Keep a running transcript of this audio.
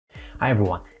Hi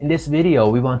everyone, in this video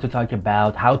we want to talk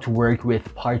about how to work with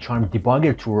PyCharm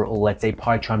debugger tool, or let's say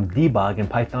PyCharm debug in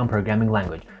Python programming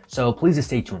language. So please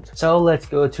stay tuned. So let's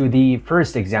go to the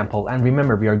first example, and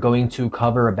remember we are going to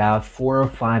cover about 4 or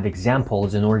 5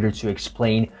 examples in order to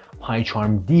explain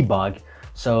PyCharm debug.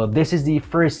 So this is the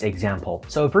first example.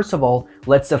 So first of all,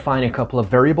 let's define a couple of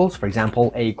variables. For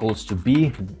example, a equals to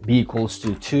b, b equals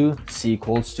to 2, c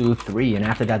equals to 3, and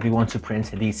after that we want to print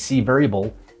the c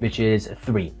variable, which is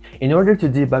 3. In order to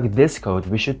debug this code,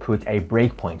 we should put a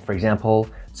breakpoint. For example,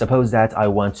 suppose that I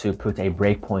want to put a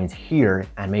breakpoint here,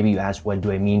 and maybe you ask, what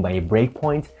do I mean by a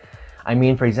breakpoint? I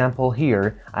mean, for example,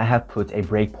 here I have put a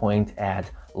breakpoint at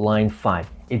line 5.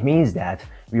 It means that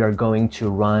we are going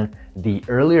to run the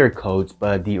earlier codes,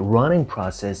 but the running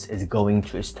process is going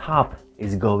to stop,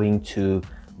 is going to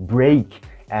break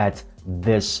at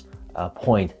this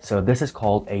point. So this is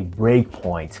called a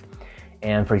breakpoint.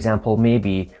 And for example,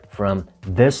 maybe from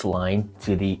this line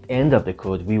to the end of the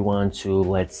code, we want to,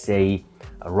 let's say,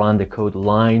 run the code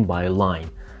line by line.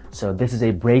 So this is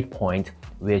a breakpoint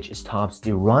which stops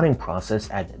the running process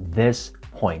at this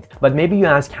point. But maybe you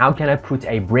ask, how can I put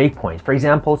a breakpoint? For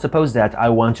example, suppose that I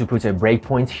want to put a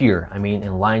breakpoint here, I mean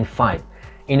in line 5.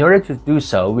 In order to do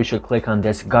so, we should click on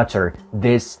this gutter.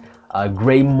 This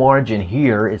gray margin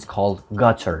here is called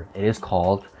gutter. It is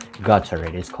called gutter.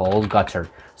 It is called gutter.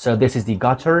 So this is the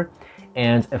gutter,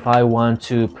 and if I want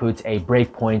to put a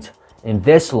breakpoint in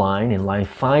this line, in line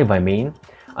 5 I mean,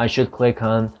 I should click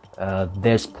on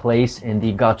this place in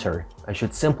the gutter. I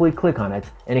should simply click on it,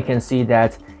 and you can see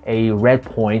that a red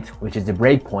point, which is the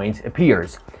breakpoint,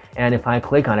 appears. And if I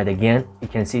click on it again, you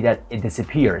can see that it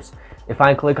disappears. If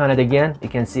I click on it again, you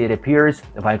can see it appears.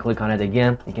 If I click on it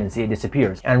again, you can see it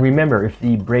disappears. And remember, if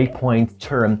the breakpoint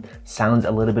term sounds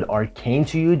a little bit arcane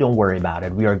to you, don't worry about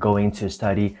it. We are going to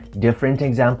study different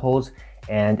examples,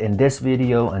 and in this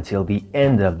video, until the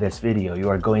end of this video, you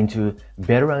are going to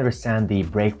better understand the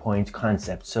breakpoint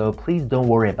concept. So please don't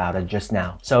worry about it just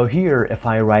now. So here, if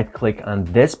I right click on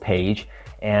this page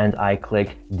and I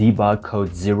click debug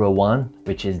code 01,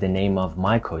 which is the name of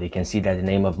my code, you can see that the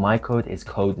name of my code is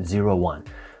code 01.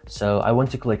 So I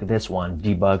want to click this one,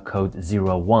 debug code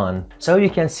 01. So you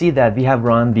can see that we have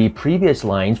run the previous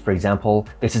lines. For example,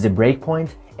 this is a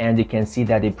breakpoint, and you can see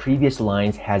that the previous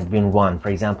lines has been run. For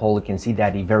example, you can see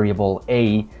that the variable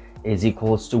a is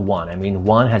equals to 1. I mean,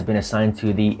 1 has been assigned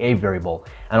to the a variable.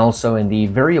 And also in the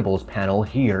variables panel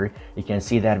here, you can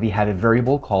see that we have a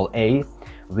variable called a,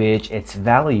 which its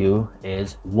value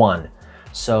is 1.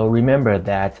 So remember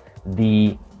that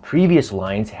the previous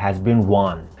lines has been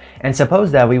run. And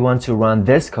suppose that we want to run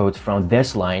this code from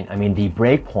this line, I mean the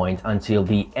breakpoint, until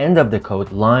the end of the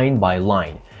code line by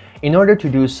line. In order to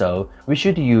do so, we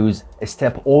should use a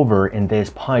step over in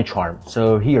this PyCharm.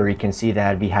 So here you can see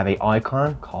that we have an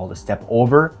icon called a step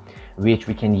over, which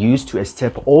we can use to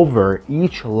step over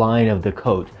each line of the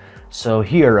code. So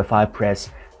here, if I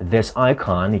press this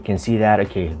icon, you can see that,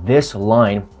 okay, this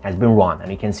line has been run,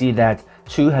 and you can see that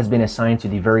 2 has been assigned to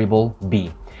the variable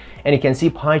b. And you can see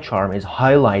PyCharm is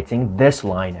highlighting this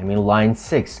line, I mean line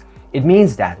 6. It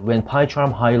means that when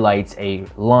PyCharm highlights a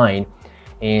line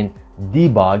in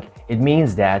debug, it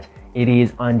means that it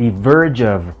is on the verge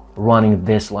of running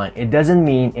this line. It doesn't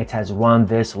mean it has run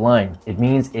this line. It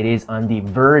means it is on the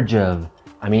verge of,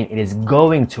 I mean it is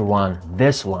going to run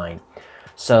this line.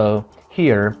 So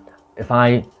here, if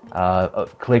I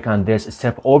click on this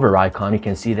step over icon, you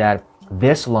can see that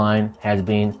this line has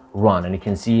been run, and you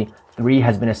can see 3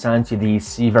 has been assigned to the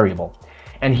c variable.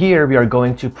 And here we are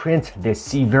going to print this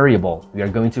c variable. We are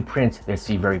going to print this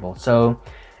c variable. So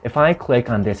if I click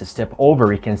on this step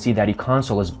over, you can see that the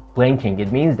console is blinking.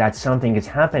 It means that something is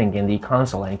happening in the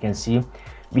console, and you can see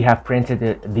we have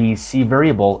printed the c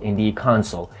variable in the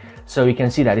console. So you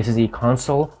can see that this is the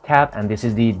console tab and this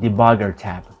is the debugger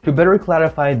tab. To better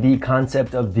clarify the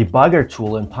concept of debugger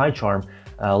tool in PyCharm,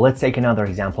 let's take another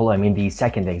example, I mean the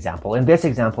second example. In this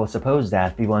example, suppose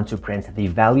that we want to print the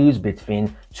values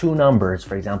between 2 numbers,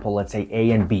 for example, let's say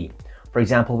a and b. For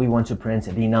example, we want to print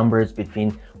the numbers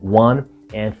between 1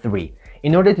 and 3.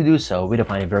 In order to do so, we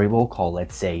define a variable called,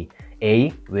 let's say, a,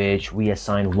 which we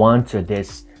assign 1 to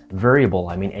this variable,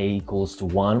 I mean a equals to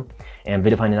 1, and we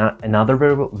define another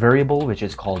variable which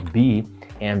is called b,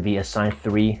 and we assign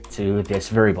 3 to this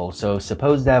variable. So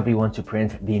suppose that we want to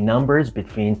print the numbers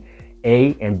between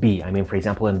a and b, I mean for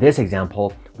example in this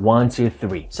example 1, 2,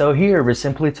 3. So here we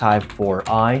simply type for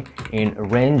I in a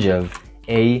range of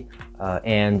a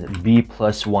and b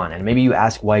plus 1, and maybe you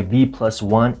ask why b plus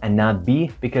 1 and not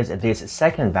b, because this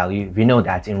second value, we know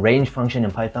that in range function in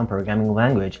Python programming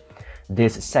language,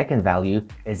 this second value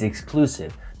is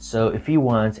exclusive. So if you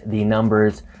want the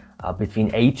numbers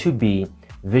between a to b,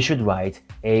 we should write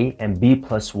a and b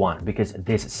plus 1 because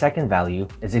this second value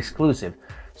is exclusive.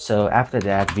 So after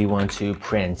that, we want to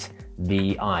print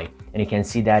the I. And you can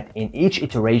see that in each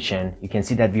iteration, you can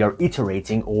see that we are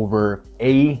iterating over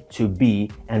a to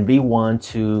b, and we want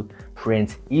to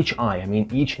print each I mean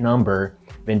each number,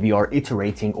 when we are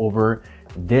iterating over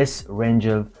this range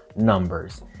of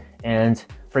numbers. And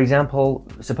for example,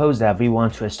 suppose that we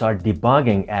want to start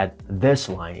debugging at this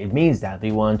line. It means that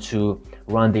we want to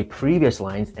run the previous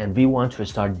lines and we want to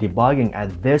start debugging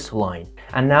at this line.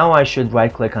 And now I should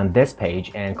right click on this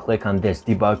page and click on this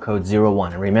debug code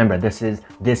 01. And remember,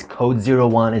 this code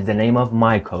 01 is the name of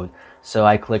my code. So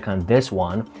I click on this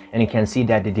one and you can see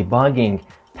that the debugging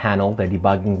panel, the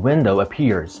debugging window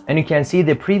appears. And you can see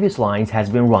the previous lines has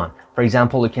been run. For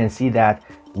example, you can see that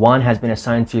 1 has been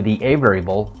assigned to the A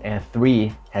variable and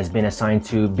 3 has been assigned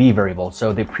to B variable.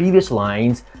 So the previous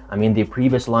lines, the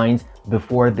previous lines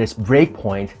before this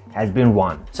breakpoint has been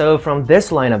run. So from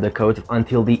this line of the code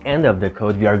until the end of the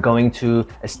code, we are going to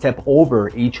step over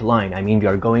each line. We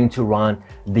are going to run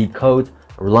the code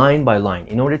line by line.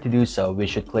 In order to do so, we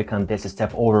should click on this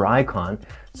step over icon.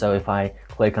 So if I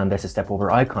click on this step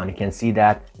over icon, you can see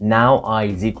that now I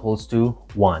is equals to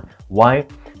 1. Why?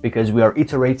 Because we are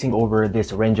iterating over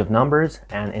this range of numbers,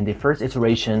 and in the first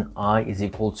iteration, I is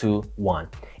equal to 1.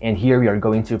 And here we are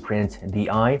going to print the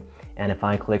I, and if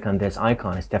I click on this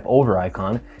icon, step over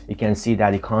icon, you can see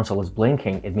that the console is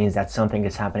blinking. It means that something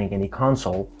is happening in the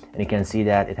console, and you can see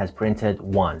that it has printed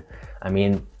 1.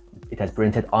 It has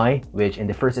printed I, which in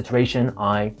the first iteration,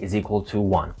 I is equal to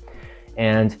 1.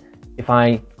 And if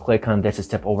I click on this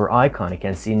step over icon, you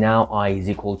can see now I is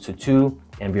equal to 2,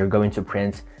 and we are going to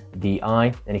print the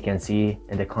I, and you can see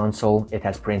in the console it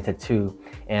has printed 2.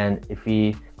 And if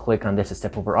we click on this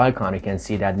step over icon, you can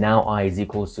see that now I is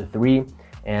equals to 3.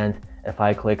 And if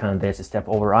I click on this step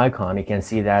over icon, you can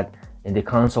see that in the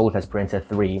console it has printed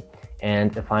 3.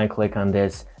 And if I click on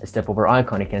this step over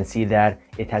icon, you can see that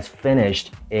it has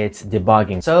finished its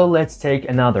debugging. So let's take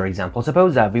another example.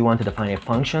 Suppose that we want to define a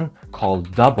function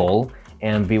called double,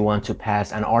 and we want to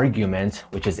pass an argument,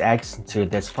 which is x, to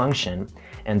this function.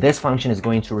 And this function is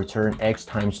going to return x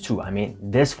times 2.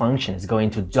 This function is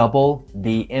going to double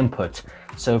the input.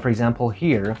 So for example,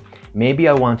 here, maybe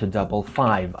I want to double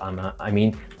 5.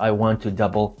 I want to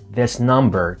double this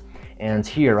number. And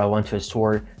here I want to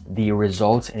store the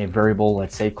results in a variable,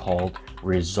 let's say called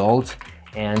result.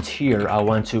 And here I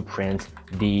want to print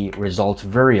the result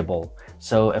variable.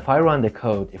 So if I run the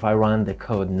code,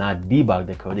 not debug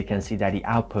the code, you can see that the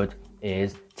output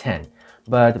is 10.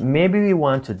 But maybe we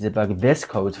want to debug this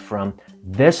code from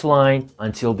this line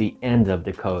until the end of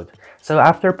the code. So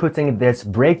after putting this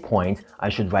breakpoint, I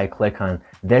should right click on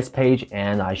this page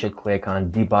and I should click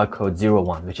on debug code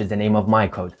 01, which is the name of my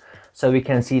code. So we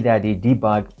can see that the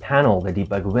debug panel, the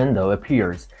debug window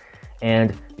appears.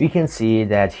 And we can see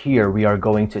that here we are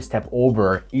going to step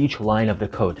over each line of the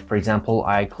code. For example,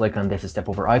 I click on this step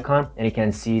over icon and you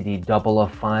can see the double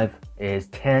of 5 is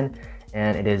 10,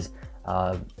 and it is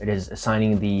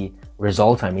assigning the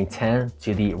result, 10,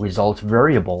 to the result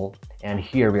variable. And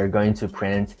here we are going to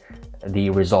print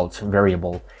the result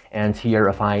variable. And here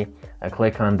if I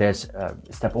click on this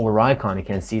step over icon, you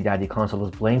can see that the console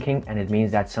is blinking, and it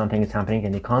means that something is happening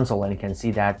in the console, and you can see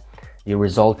that the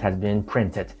result has been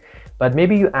printed. But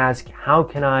maybe you ask, how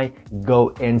can I go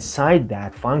inside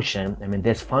that function,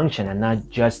 this function, and not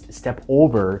just step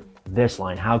over this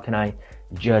line? How can I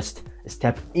just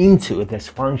step into this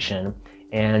function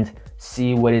and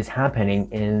see what is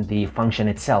happening in the function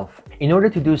itself? In order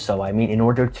to do so, in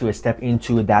order to step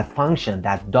into that function,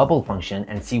 that double function,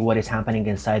 and see what is happening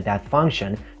inside that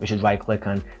function, we should right click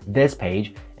on this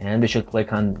page and we should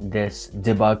click on this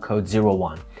debug code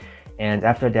 01. And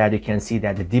after that, you can see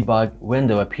that the debug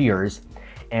window appears.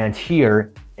 And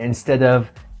here, instead of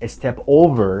stepping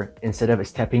over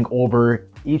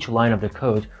each line of the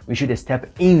code, we should step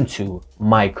into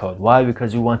my code. Why?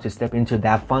 Because we want to step into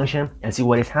that function and see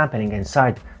what is happening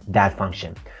inside that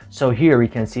function. So here we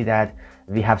can see that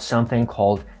we have something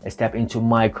called a step into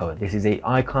my code. This is an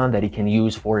icon that you can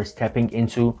use for stepping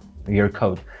into your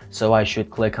code. So I should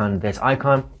click on this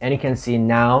icon, and you can see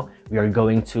now we are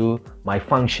going to my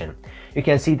function. You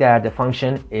can see that the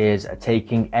function is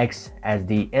taking x as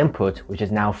the input, which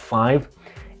is now 5,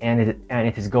 and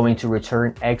it is going to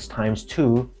return x times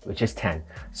 2, which is 10.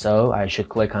 So I should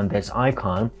click on this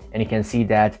icon, and you can see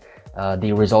that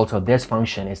the result of this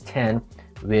function is 10,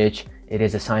 which it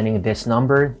is assigning this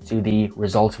number to the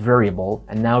result variable.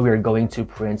 And now we are going to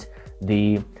print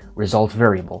the results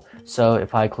variable. So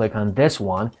if I click on this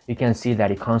one, you can see that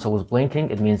the console is blinking.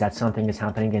 It means that something is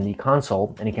happening in the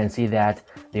console, and you can see that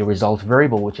the results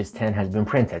variable, which is 10, has been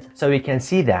printed. So you can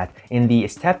see that in the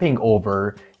stepping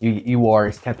over, you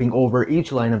are stepping over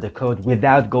each line of the code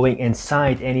without going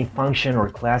inside any function or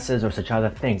classes or such other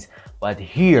things. But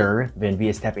here, when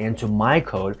we step into my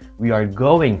code, we are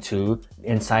going to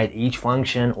inside each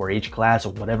function or each class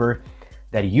or whatever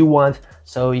that you want.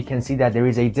 So you can see that there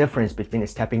is a difference between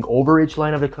stepping over each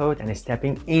line of the code and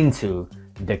stepping into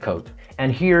the code.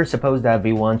 And here, suppose that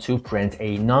we want to print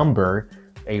a number,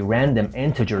 a random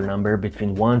integer number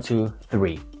between 1 to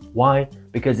 3. Why?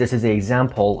 Because this is an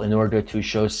example in order to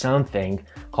show something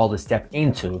called a step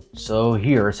into. So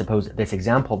here, suppose this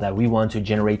example that we want to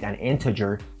generate an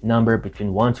integer number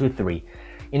between 1 to 3.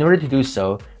 In order to do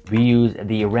so, we use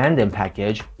the random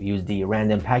package.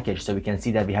 So we can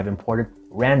see that we have imported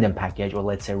random package, or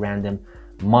let's say random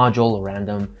module or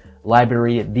random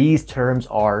library. These terms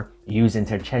are used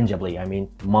interchangeably. I mean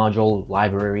module,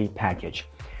 library, package.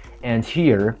 And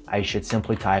here I should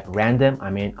simply type random.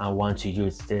 I want to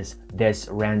use this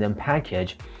random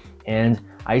package, and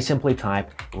I simply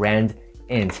type rand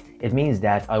int. It means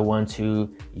that I want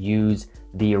to use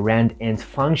the rand int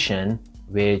function,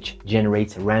 which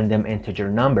generates random integer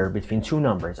number between two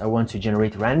numbers. I want to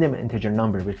generate random integer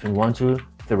number between 1 to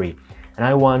 3, and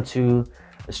I want to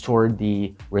store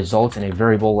the results in a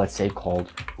variable, let's say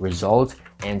called result,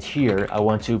 and here I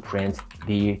want to print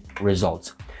the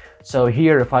results. So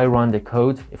here, if I run the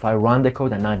code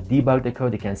and not debug the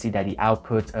code, you can see that the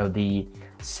output of the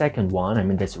second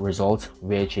one, this result,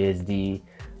 which is the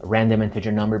random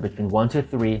integer number between 1 to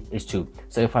 3, is 2.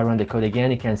 So if I run the code again,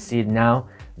 you can see now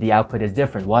the output is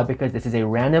different. Why? Because this is a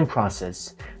random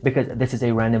process.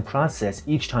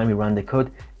 Each time you run the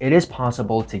code, it is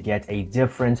possible to get a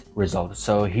different result.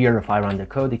 So here, if I run the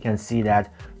code, you can see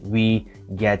that we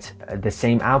get the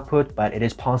same output, but it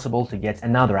is possible to get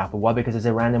another output. Why? Because it's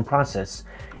a random process.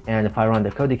 And if I run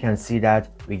the code, you can see that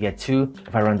we get 2.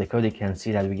 If I run the code, you can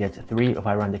see that we get 3. If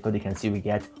I run the code, you can see we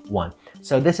get 1.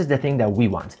 So this is the thing that we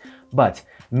want. But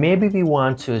maybe we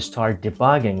want to start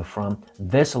debugging from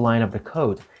this line of the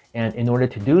code. And in order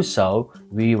to do so,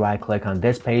 we right click on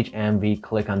this page and we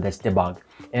click on this debug.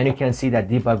 And you can see that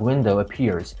debug window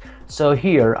appears. So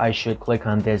here I should click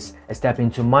on this step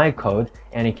into my code,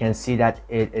 and you can see that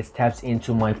it steps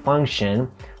into my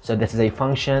function. So this is a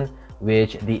function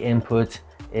which the input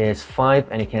is 5,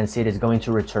 and you can see it is going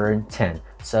to return 10.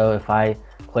 So if I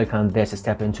click on this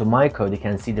step into my code, you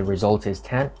can see the result is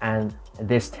 10, and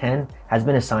this 10 has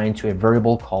been assigned to a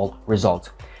variable called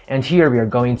result. And here we are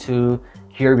going to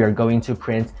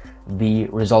print the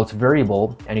results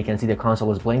variable, and you can see the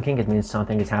console is blinking. It means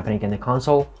something is happening in the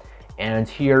console. And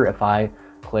here, if I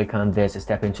click on this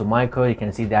step into my code, you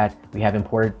can see that we have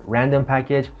imported random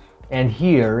package, and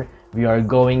here we are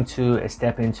going to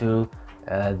step into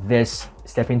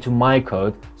my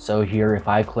code. So here, if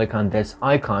I click on this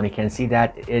icon, you can see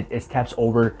that it steps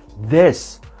over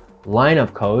this line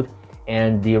of code,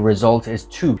 and the result is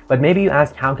 2. But maybe you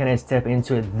ask, how can I step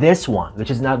into this one,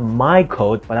 which is not my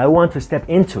code, but I want to step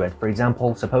into it? For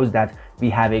example, suppose that we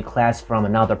have a class from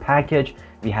another package,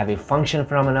 we have a function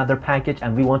from another package,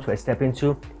 and we want to step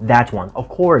into that one. Of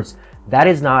course, that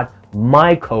is not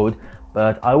my code,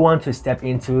 but I want to step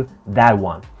into that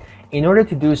one. In order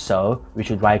to do so, we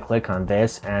should right click on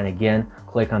this and again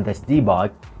click on this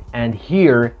debug. And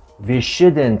here we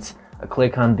shouldn't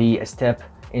click on the step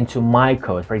into my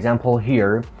code. For example,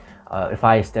 here, if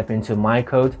I step into my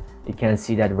code, you can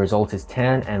see that the result is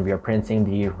 10, and we are printing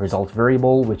the result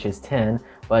variable, which is 10.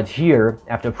 But here,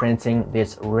 after printing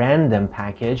this random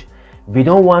package, we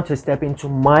don't want to step into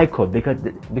my code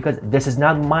because this is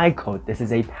not my code. This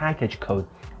is a package code.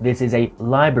 This is a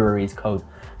library's code.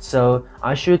 So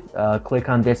I should click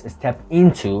on this step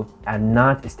into and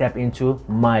not step into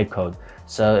my code.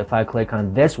 So if I click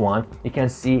on this one, you can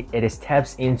see it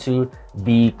steps into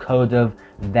the code of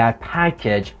that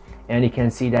package, and you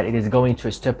can see that it is going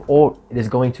to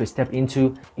step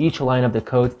into each line of the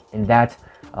code in that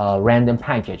random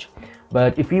package.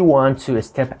 But if you want to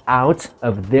step out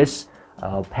of this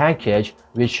package,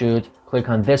 we should click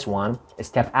on this one,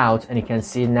 step out, and you can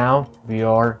see now we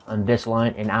are on this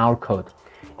line in our code.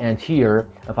 And here,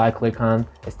 if I click on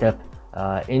step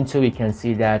into, you can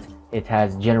see that it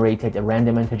has generated a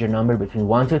random integer number between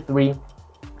 1 to 3,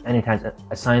 and it has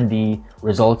assigned the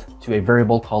result to a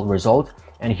variable called result.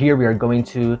 And here we are going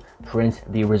to print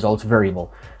the results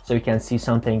variable. So you can see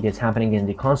something is happening in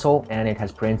the console, and it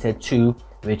has printed 2,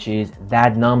 which is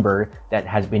that number that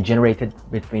has been generated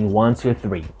between 1 to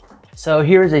 3. So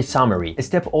here's a summary. A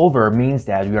step over means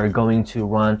that we are going to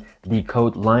run the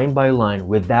code line by line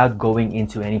without going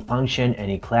into any function,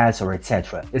 any class, or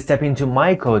etc. A step into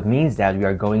my code means that we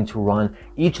are going to run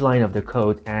each line of the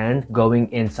code and going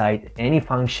inside any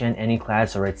function, any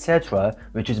class, or etc.,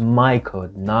 which is my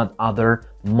code, not other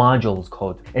modules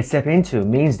code. A step into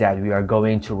means that we are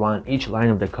going to run each line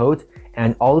of the code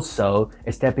and also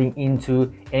stepping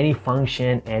into any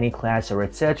function, any class, or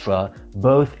etc.,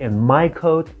 both in my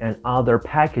code and other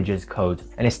packages code.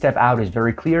 And a step out is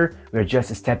very clear, we're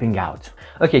just stepping out.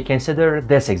 Okay, consider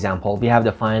this example. We have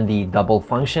defined the double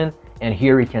function, and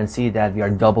here you can see that we are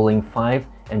doubling 5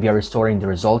 and we are storing the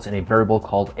results in a variable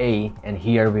called a, and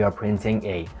here we are printing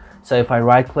a. So if I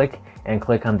right click and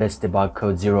click on this debug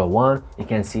code 01, you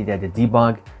can see that the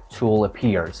debug tool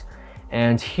appears.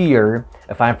 And here,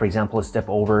 if I, for example, step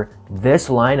over this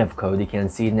line of code, you can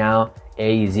see now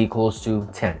a is equals to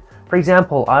 10. For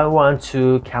example, I want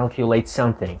to calculate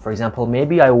something. For example,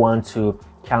 maybe I want to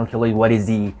calculate what is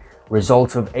the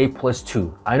result of a plus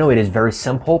 2. I know it is very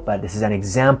simple, but this is an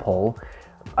example.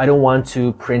 I don't want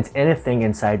to print anything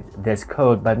inside this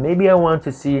code, but maybe I want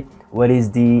to see what is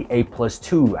the a plus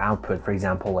 2 output. For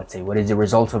example, let's say, what is the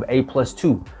result of a plus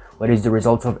 2? What is the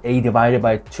result of a divided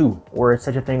by 2, or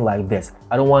such a thing like this.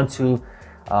 I don't want to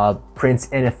print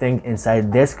anything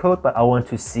inside this code, but I want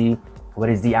to see what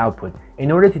is the output.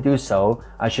 In order to do so,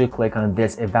 I should click on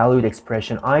this evaluate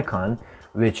expression icon,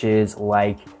 which is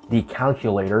like the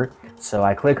calculator. So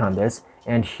I click on this,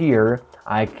 and here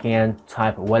I can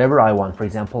type whatever I want. For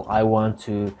example, I want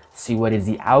to see what is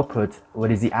the output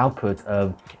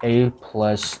of a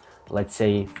plus, let's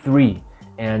say, 3.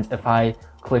 And if I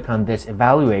click on this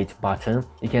evaluate button,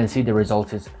 you can see the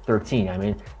result is 13. I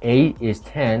mean, a is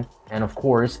 10, and of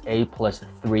course a plus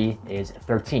 3 is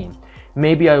 13.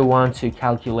 Maybe I want to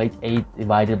calculate a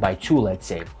divided by 2, let's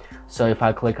say. So if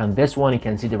I click on this one, you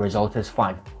can see the result is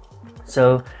 5.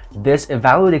 So this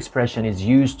evaluate expression is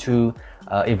used to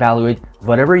evaluate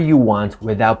whatever you want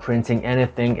without printing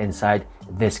anything inside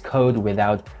this code,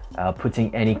 without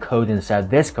putting any code inside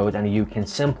this code, and you can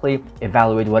simply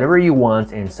evaluate whatever you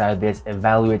want inside this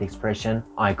evaluate expression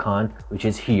icon, which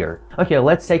is here. Okay,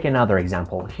 let's take another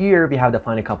example. Here we have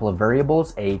defined a couple of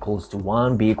variables, a equals to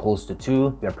 1, b equals to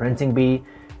 2, we are printing b,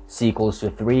 c equals to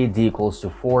 3, d equals to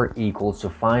 4, e equals to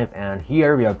 5, and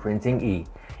here we are printing e.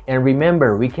 And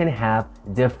remember, we can have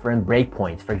different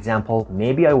breakpoints. For example,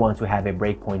 maybe I want to have a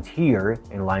breakpoint here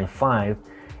in line 5,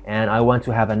 and I want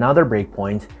to have another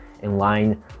breakpoint in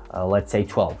line, let's say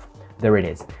 12. There it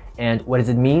is. And what does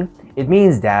it mean? It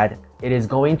means that it is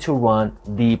going to run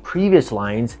the previous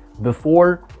lines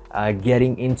before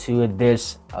getting into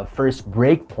this first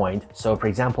breakpoint. So for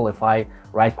example, if I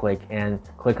right click and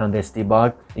click on this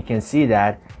debug, you can see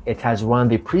that it has run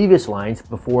the previous lines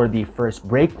before the first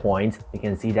breakpoint. You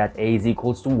can see that a is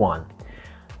equals to 1,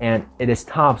 and it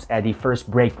stops at the first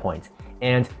breakpoint.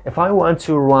 And if I want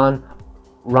to run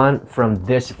from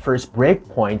this first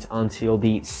breakpoint until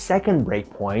the second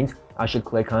breakpoint, I should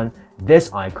click on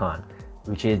this icon,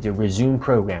 which is the resume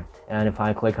program. And if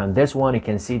I click on this one, you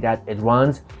can see that it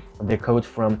runs the code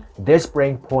from this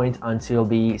breakpoint until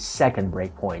the second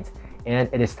breakpoint, and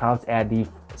it stops at the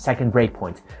second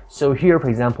breakpoint. So here, for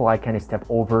example, I can step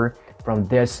over from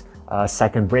this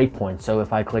second breakpoint. So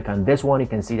if I click on this one, you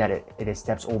can see that it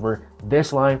steps over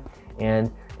this line,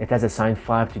 and it has assigned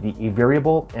 5 to the e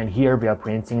variable, and here we are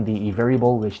printing the e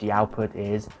variable, which the output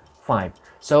is 5.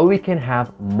 So we can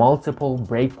have multiple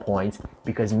breakpoints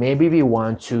because maybe we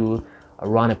want to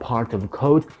run a part of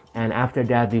code, and after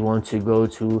that we want to go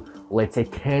to, let's say,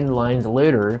 10 lines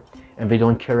later, and we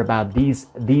don't care about these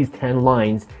 10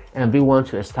 lines, and we want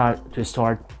to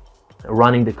start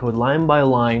running the code line by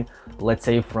line, let's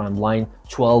say from line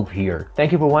 12 here.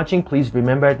 Thank you for watching. Please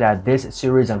remember that this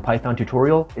series on Python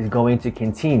tutorial is going to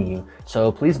continue,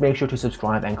 so please make sure to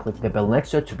subscribe and click the bell next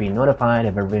to it to be notified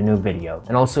of every new video.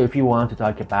 And also, if you want to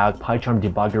talk about PyCharm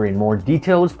debugger in more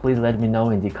details, please let me know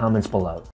in the comments below.